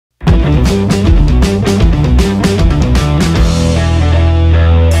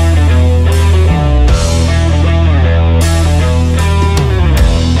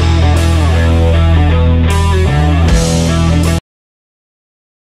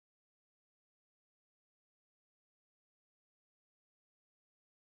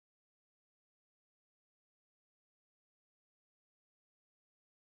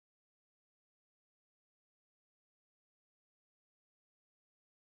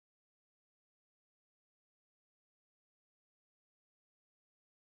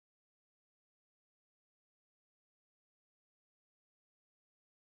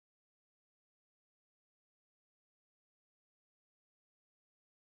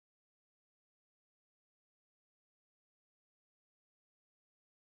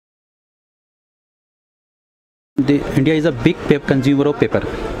India is a big consumer of paper,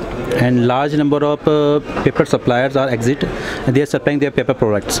 and large number of paper suppliers are exit, and they are supplying their paper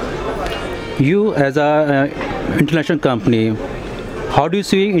products. You as a international company, how do you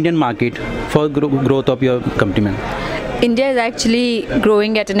see Indian market for growth of your company, ma'am? India is actually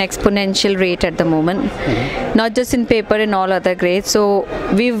growing at an exponential rate at the moment, not just in paper, in all other grades. So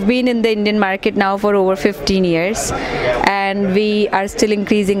we've been in the Indian market now for over 15 years and we are still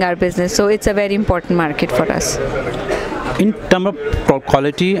increasing our business. So it's a very important market for us. In terms of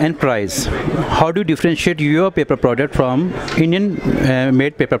quality and price, how do you differentiate your paper product from Indian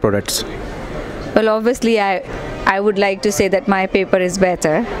made paper products? Well, obviously I would like to say that my paper is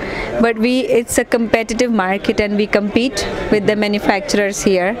better, but it's a competitive market and we compete with the manufacturers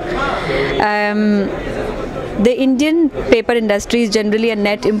here. The Indian paper industry is generally a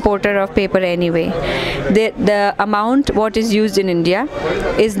net importer of paper anyway. The amount what is used in India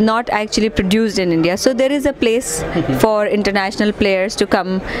is not actually produced in India. So there is a place for international players to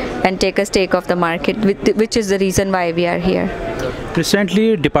come and take a stake of the market, which is the reason why we are here.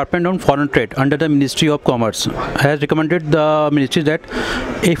 Recently, Department on Foreign Trade under the Ministry of Commerce has recommended the ministry that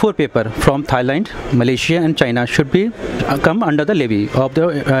A4 paper from Thailand, Malaysia and China should be come under the levy of the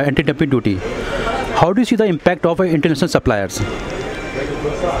anti-dumping duty. How do you see the impact of international suppliers?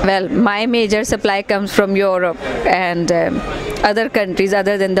 Well, my major supply comes from Europe and other countries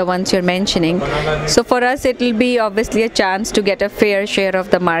other than the ones you're mentioning. So for us it will be obviously a chance to get a fair share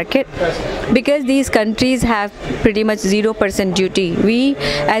of the market because these countries have pretty much 0% duty. We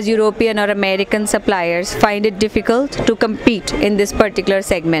as European or American suppliers find it difficult to compete in this particular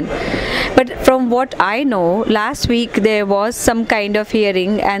segment. But from what I know, last week there was some kind of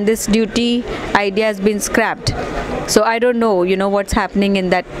hearing and this duty idea has been scrapped. So I don't know, what's happening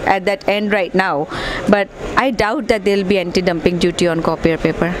in at that end right now, but I doubt that there will be anti-dumping duty on copier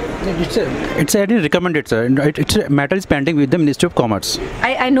paper. It's already recommended, sir. It's a matter is pending with the Ministry of Commerce.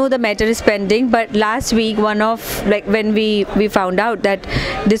 I know the matter is pending, but last week when we found out that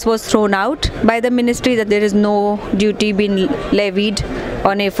this was thrown out by the ministry, that there is no duty being levied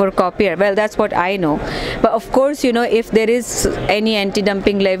on A4 copier. Well, that's what I know. But of course, if there is any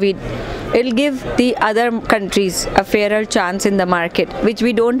anti-dumping levied, it'll give the other countries a fairer chance in the market, which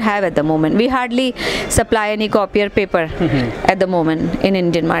we don't have at the moment. We hardly supply any copier paper at the moment in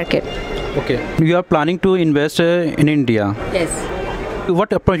Indian market. Okay. You are planning to invest in India. Yes.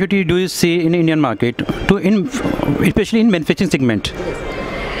 What opportunity do you see in Indian market, especially in manufacturing segment?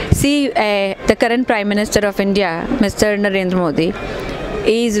 See, the current Prime Minister of India, Mr. Narendra Modi,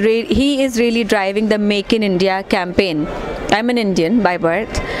 he is really driving the Make in India campaign. I'm an Indian by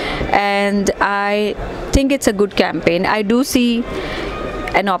birth and I think it's a good campaign. I do see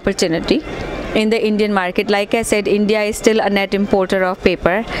an opportunity in the Indian market. Like I said, India is still a net importer of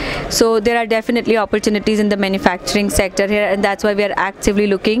paper. So there are definitely opportunities in the manufacturing sector here, and that's why we are actively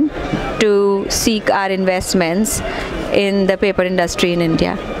looking to seek our investments in the paper industry in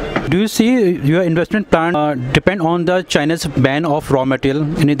India. Do you see your investment plan depend on the China's ban of raw material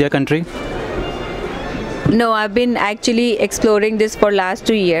in their country? No, I've been actually exploring this for last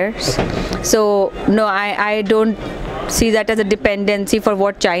 2 years. So no, I don't see that as a dependency for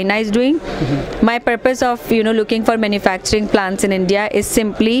what China is doing. My purpose of looking for manufacturing plants in India is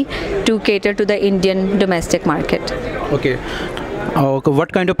simply to cater to the Indian domestic market. Okay.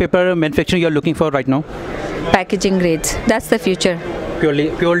 What kind of paper manufacturing you are looking for right now? Packaging grades. That's the future.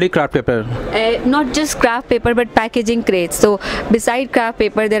 Purely craft paper? Not just craft paper, but packaging grades. So beside craft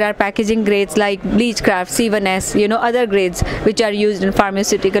paper, there are packaging grades like bleach craft, C1S, other grades which are used in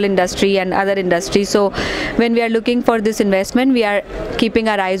pharmaceutical industry and other industries. So when we are looking for this investment, we are keeping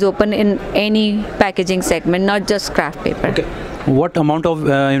our eyes open in any packaging segment, not just craft paper. Okay. What amount of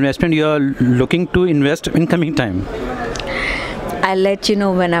investment you are looking to invest in coming time? I'll let you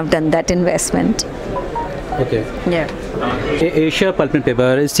know when I've done that investment. Okay. Yeah. Asia Pulp and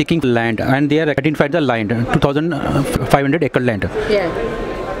Paper is seeking land and they are identified the land, 2,500 acre land. Yeah.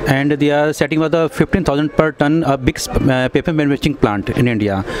 And they are setting up the 15,000 per ton a big paper manufacturing plant in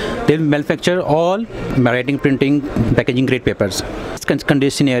India. They will manufacture all writing, printing, packaging grade papers.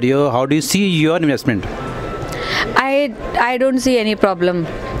 Condition scenario, how do you see your investment? I don't see any problem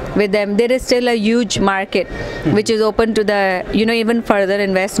with them. There is still a huge market which is open to the even further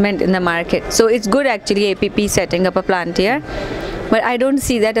investment in the market. So it's good actually APP setting up a plant here, but I don't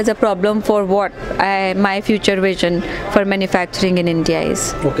see that as a problem for what my future vision for manufacturing in India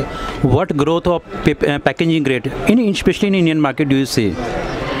is. Okay. What growth of packaging grade, especially in Indian market, do you see?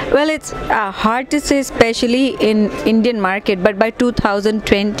 Well, it's hard to say, especially in Indian market, but by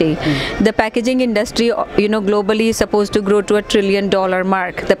 2020, the packaging industry, globally is supposed to grow to $1 trillion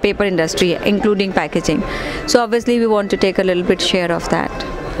mark, the paper industry, including packaging. So obviously we want to take a little bit share of that.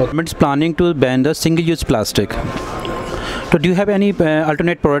 Government is planning to ban the single-use plastic. So do you have any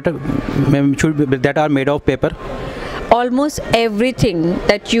alternate product that are made of paper? Almost everything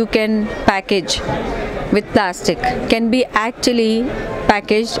that you can package with plastic can be actually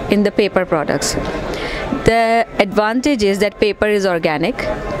packaged in the paper products. The advantage is that paper is organic,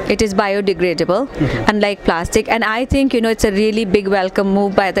 it is biodegradable, unlike plastic, and I think it's a really big welcome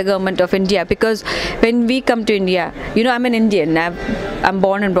move by the government of India, because when we come to India, I'm an Indian, I'm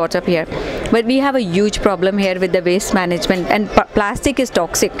born and brought up here, but we have a huge problem here with the waste management, and plastic is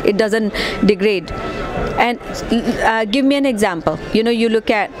toxic, it doesn't degrade. And give me an example. You look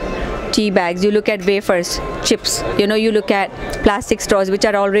at tea bags, you look at wafers, chips, you look at plastic straws, which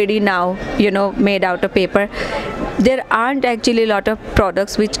are already now made out of paper. There aren't actually a lot of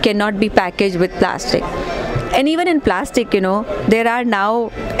products which cannot be packaged with plastic. And even in plastic, there are now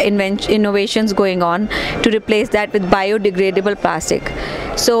innovations going on to replace that with biodegradable plastic.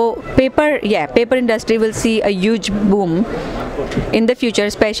 So paper industry will see a huge boom in the future,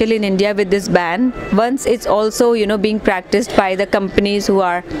 especially in India with this ban, once it's also being practiced by the companies who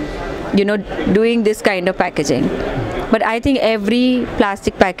are doing this kind of packaging. But I think every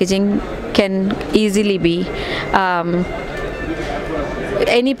plastic packaging can easily be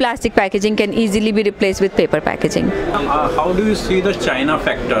any plastic packaging can easily be replaced with paper packaging. How do you see the China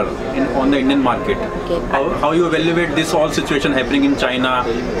factor on the Indian market? Okay. How you evaluate this whole situation happening in China,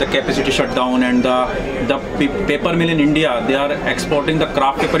 the capacity shutdown, and the paper mill in India, they are exporting the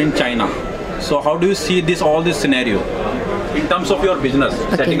kraft paper in China. So how do you see all this scenario in terms of your business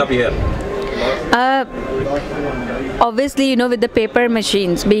setting up here? Obviously, with the paper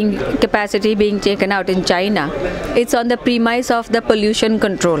machines capacity being taken out in China, it's on the premise of the pollution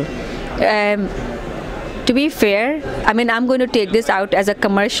control. To be fair, I'm going to take this out as a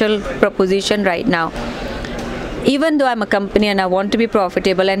commercial proposition right now. Even though I'm a company and I want to be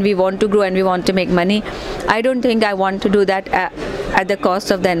profitable and we want to grow and we want to make money, I don't think I want to do that at the cost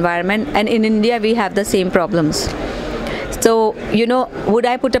of the environment. And in India, we have the same problems. So, would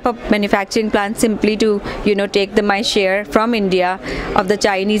I put up a manufacturing plant simply to, take my share from India of the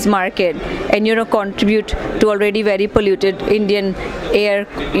Chinese market and, contribute to already very polluted Indian air?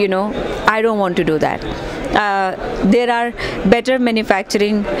 I don't want to do that. There are better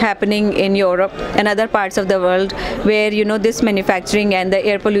manufacturing happening in Europe and other parts of the world where, this manufacturing and the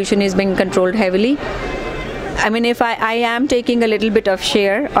air pollution is being controlled heavily. If I am taking a little bit of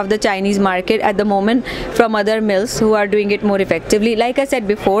share of the Chinese market at the moment from other mills who are doing it more effectively. Like I said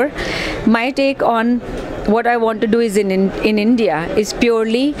before, my take on what I want to do is in India is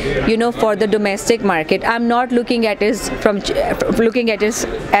purely, for the domestic market. I'm not looking at it from the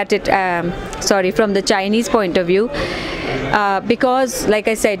Chinese point of view, because, like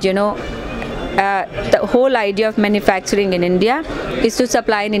I said, the whole idea of manufacturing in India is to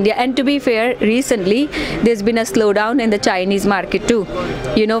supply in India. And to be fair, recently there's been a slowdown in the Chinese market too,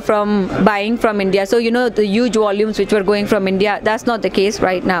 from buying from India. So the huge volumes which were going from India, that's not the case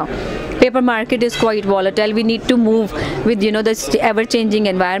right now. Paper market is quite volatile. We need to move with the ever-changing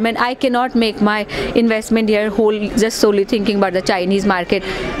environment. I cannot make my investment here just solely thinking about the Chinese market.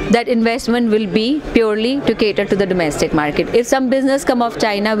 That investment will be purely to cater to the domestic market. If some business come off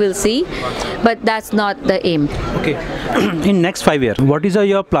China, we'll see, but that's not the aim. Okay. In next 5 years, what is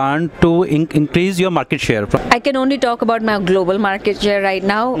your plan to increase your market share? I can only talk about my global market share right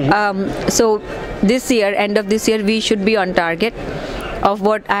now. So this year, end of this year, we should be on target of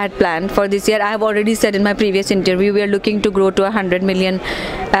what I had planned for this year. I have already said in my previous interview, we are looking to grow to 100 million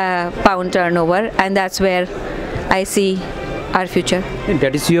pound turnover, and that's where I see our future.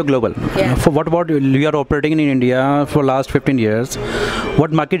 That is your global. Yeah. For what about you are operating in India for last 15 years?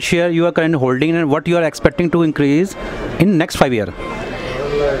 What market share you are currently holding and what you are expecting to increase in next 5 years?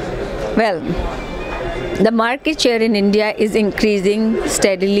 Well, the market share in India is increasing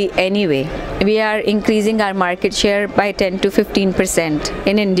steadily anyway. We are increasing our market share by 10 to 15%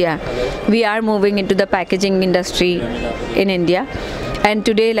 in India. We are moving into the packaging industry in India. And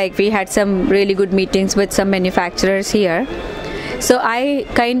today, we had some really good meetings with some manufacturers here. So I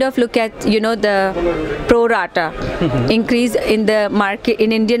kind of look at, the pro rata increase in the market,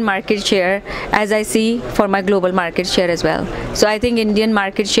 in Indian market share, as I see for my global market share as well. So I think Indian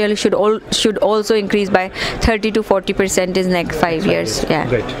market share should also increase by 30 to 40% in the next 5 years. Yeah.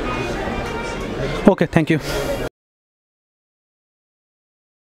 Great. Okay, thank you.